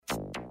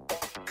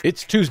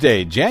It's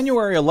Tuesday,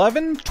 January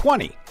 11,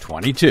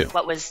 2022.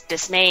 What was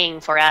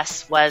dismaying for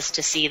us was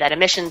to see that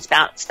emissions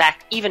bounced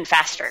back even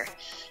faster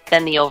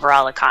than the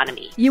overall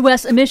economy.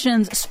 U.S.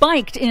 emissions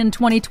spiked in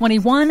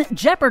 2021,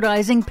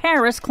 jeopardizing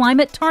Paris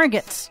climate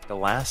targets. The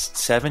last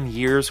 7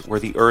 years were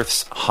the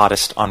Earth's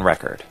hottest on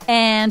record.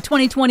 And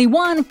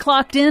 2021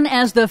 clocked in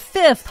as the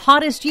 5th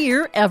hottest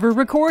year ever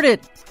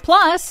recorded.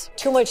 Plus,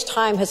 too much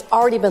time has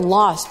already been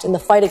lost in the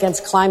fight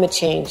against climate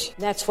change.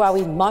 That's why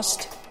we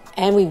must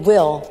and we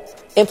will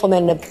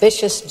implement an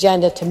ambitious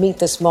agenda to meet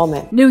this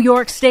moment. New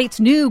York State's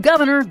new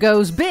governor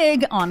goes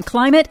big on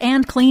climate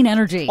and clean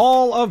energy.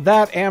 All of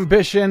that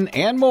ambition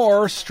and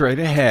more straight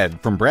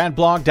ahead. From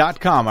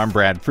BradBlog.com, I'm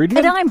Brad Friedman.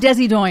 And I'm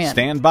Desi Doyen.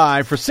 Stand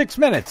by for 6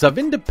 minutes of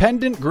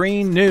independent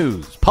green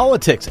news,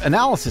 politics,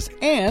 analysis,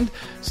 and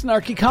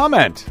snarky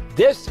comment.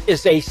 This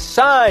is a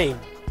sign.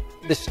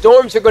 The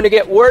storms are going to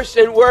get worse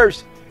and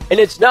worse. And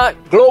it's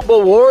not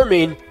global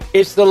warming,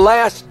 it's the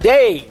last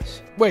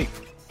days. Wait.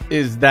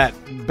 Is that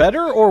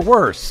better or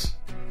worse,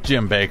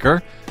 Jim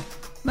Baker?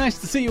 Nice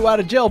to see you out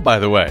of jail, by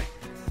the way.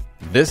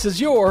 This is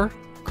your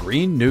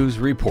Green News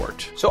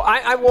Report. So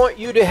I want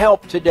you to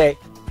help today.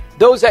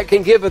 Those that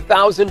can give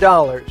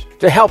 $1,000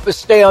 to help us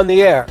stay on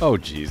the air. Oh,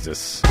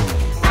 Jesus.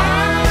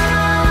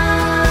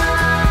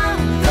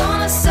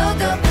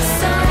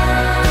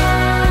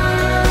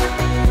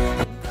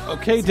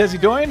 Okay,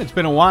 Desi Doyen, it's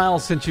been a while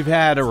since you've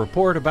had a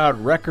report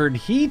about record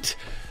heat.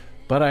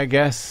 But I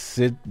guess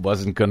it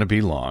wasn't going to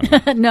be long.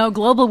 No,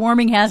 global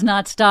warming has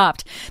not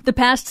stopped. The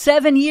past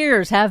 7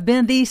 years have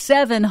been the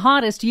 7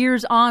 hottest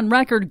years on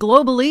record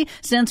globally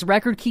since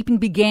record keeping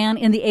began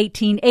in the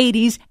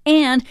 1880s.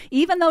 And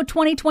even though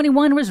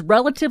 2021 was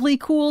relatively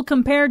cool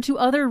compared to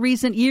other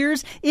recent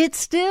years, it's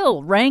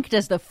still ranked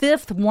as the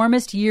 5th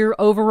warmest year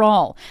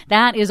overall.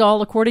 That is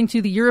all according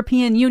to the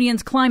European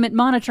Union's climate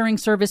monitoring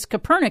service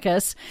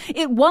Copernicus.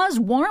 It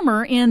was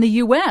warmer in the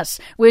U.S.,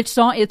 which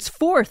saw its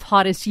 4th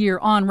hottest year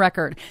on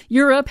record.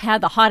 Europe had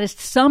the hottest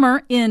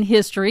summer in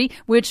history,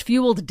 which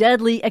fueled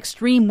deadly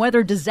extreme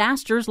weather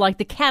disasters like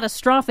the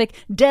catastrophic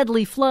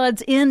deadly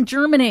floods in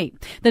Germany.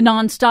 The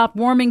nonstop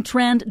warming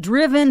trend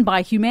driven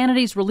by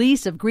humanity's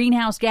release of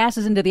greenhouse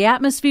gases into the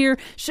atmosphere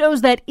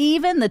shows that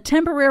even the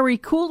temporary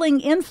cooling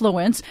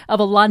influence of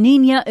a La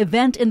Nina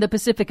event in the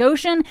Pacific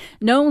Ocean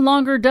no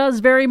longer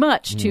does very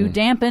much to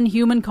dampen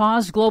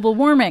human-caused global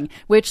warming,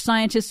 which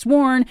scientists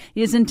warn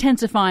is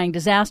intensifying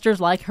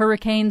disasters like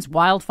hurricanes,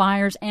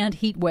 wildfires, and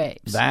heat waves.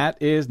 That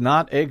is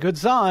not a good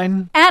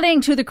sign.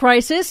 Adding to the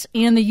crisis,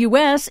 in the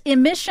U.S.,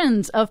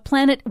 emissions of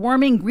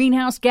planet-warming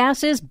greenhouse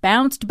gases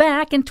bounced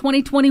back in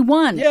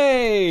 2021.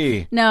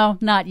 Yay! No,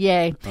 not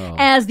yay.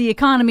 As the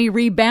economy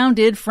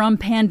rebounded from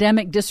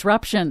pandemic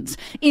disruptions.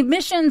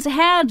 Emissions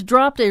had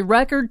dropped a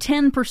record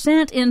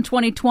 10% in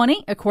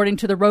 2020, according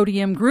to the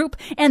Rhodium Group,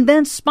 and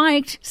then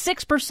spiked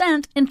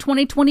 6% in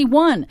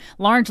 2021,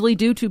 largely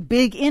due to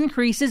big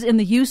increases in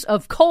the use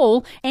of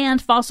coal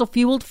and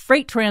fossil-fueled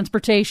freight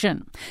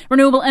transportation.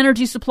 Renewable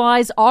energy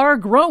supplies are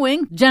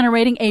growing,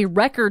 generating a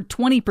record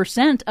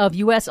 20% of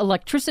U.S.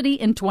 electricity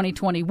in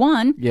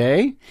 2021.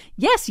 Yay?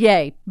 Yes,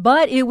 yay.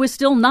 But it was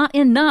still not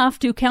enough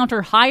to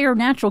counter higher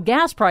natural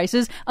gas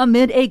prices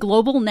amid a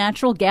global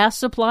natural gas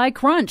supply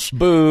crunch.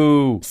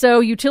 Boo. So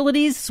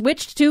utilities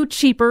switched to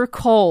cheaper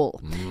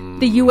coal.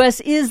 The U.S.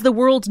 is the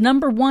world's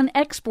 #1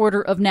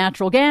 exporter of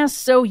natural gas,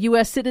 so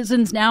U.S.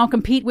 citizens now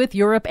compete with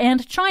Europe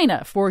and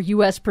China for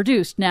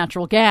U.S.-produced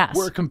natural gas.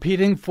 We're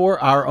competing for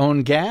our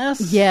own gas?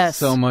 Yes.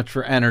 So much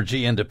for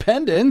energy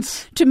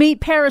independence. To meet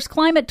Paris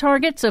climate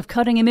targets of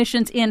cutting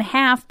emissions in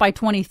half by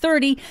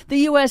 2030, the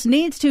U.S.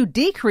 needs to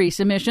decrease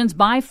emissions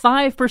by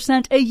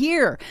 5% a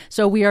year.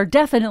 So we are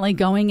definitely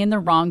going in the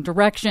wrong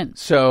direction.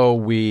 So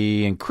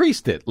we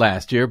increased it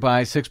last year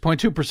by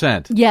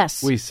 6.2%.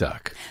 Yes. We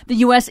suck. The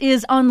U.S.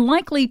 is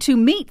unlikely to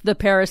meet the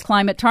Paris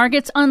climate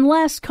targets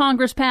unless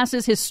Congress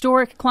passes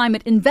historic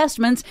climate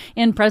investments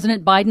in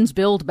President Biden's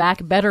Build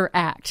Back Better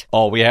Act.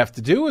 All we have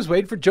to do is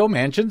wait for Joe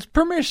Manchin's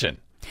permission.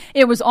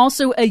 It was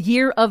also a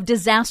year of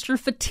disaster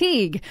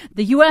fatigue.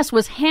 The U.S.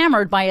 was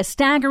hammered by a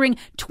staggering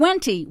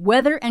 20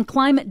 weather and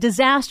climate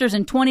disasters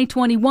in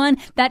 2021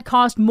 that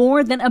cost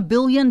more than $1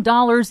 billion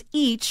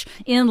each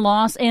in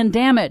loss and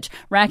damage,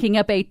 racking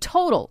up a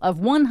total of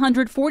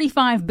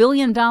 $145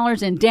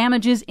 billion in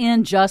damages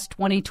in just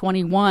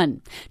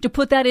 2021. To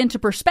put that into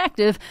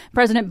perspective,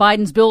 President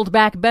Biden's Build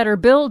Back Better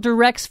bill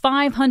directs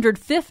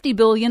 $550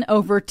 billion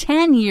over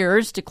 10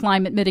 years to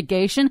climate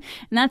mitigation,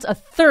 and that's a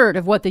third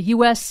of what the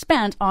U.S.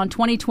 spent on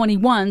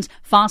 2021's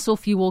fossil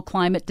fuel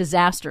climate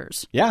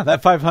disasters. Yeah,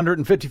 that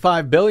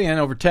 $555 billion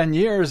over 10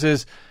 years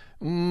is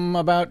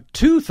about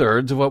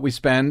 2/3 of what we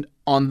spend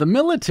on the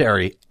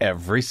military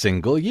every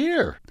single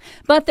year.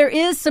 But there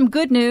is some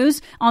good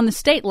news on the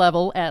state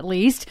level, at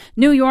least.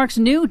 New York's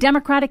new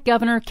Democratic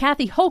Governor,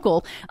 Kathy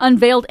Hochul,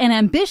 unveiled an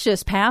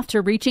ambitious path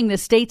to reaching the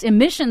state's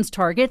emissions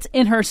targets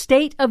in her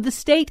State of the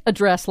State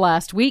address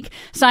last week,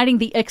 citing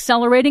the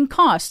accelerating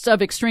costs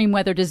of extreme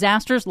weather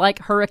disasters like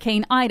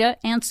Hurricane Ida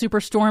and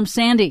Superstorm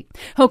Sandy.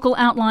 Hochul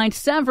outlined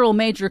several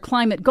major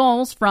climate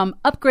goals, from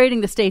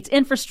upgrading the state's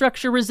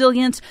infrastructure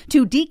resilience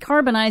to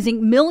decarbonizing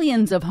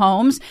millions of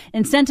homes,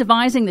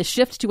 incentivizing the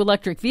shift to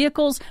electric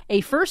vehicles,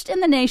 a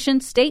first-in-the-nation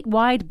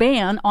statewide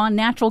ban on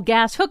natural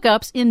gas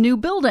hookups in new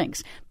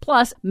buildings,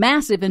 plus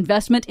massive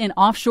investment in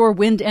offshore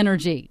wind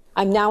energy.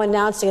 I'm now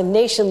announcing a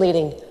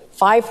nation-leading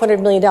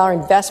 $500 million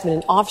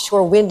investment in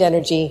offshore wind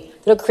energy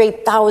that will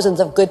create thousands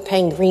of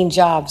good-paying green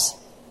jobs.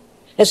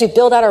 As we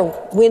build out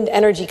our wind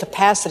energy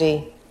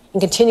capacity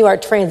and continue our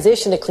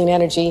transition to clean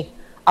energy,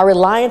 our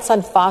reliance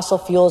on fossil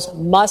fuels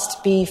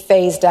must be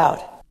phased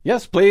out.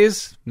 Yes,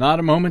 please. Not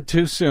a moment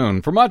too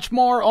soon. For much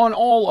more on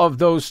all of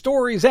those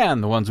stories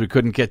and the ones we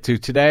couldn't get to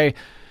today,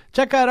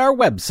 check out our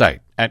website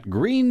at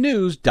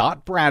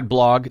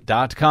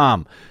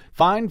greennews.bradblog.com.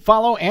 Find,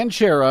 follow, and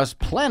share us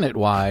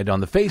planet-wide on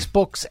the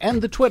Facebooks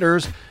and the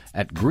Twitters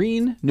at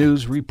Green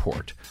News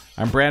Report.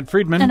 I'm Brad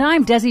Friedman. And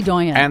I'm Desi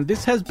Doyen. And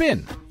this has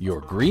been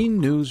your Green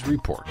News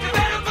Report.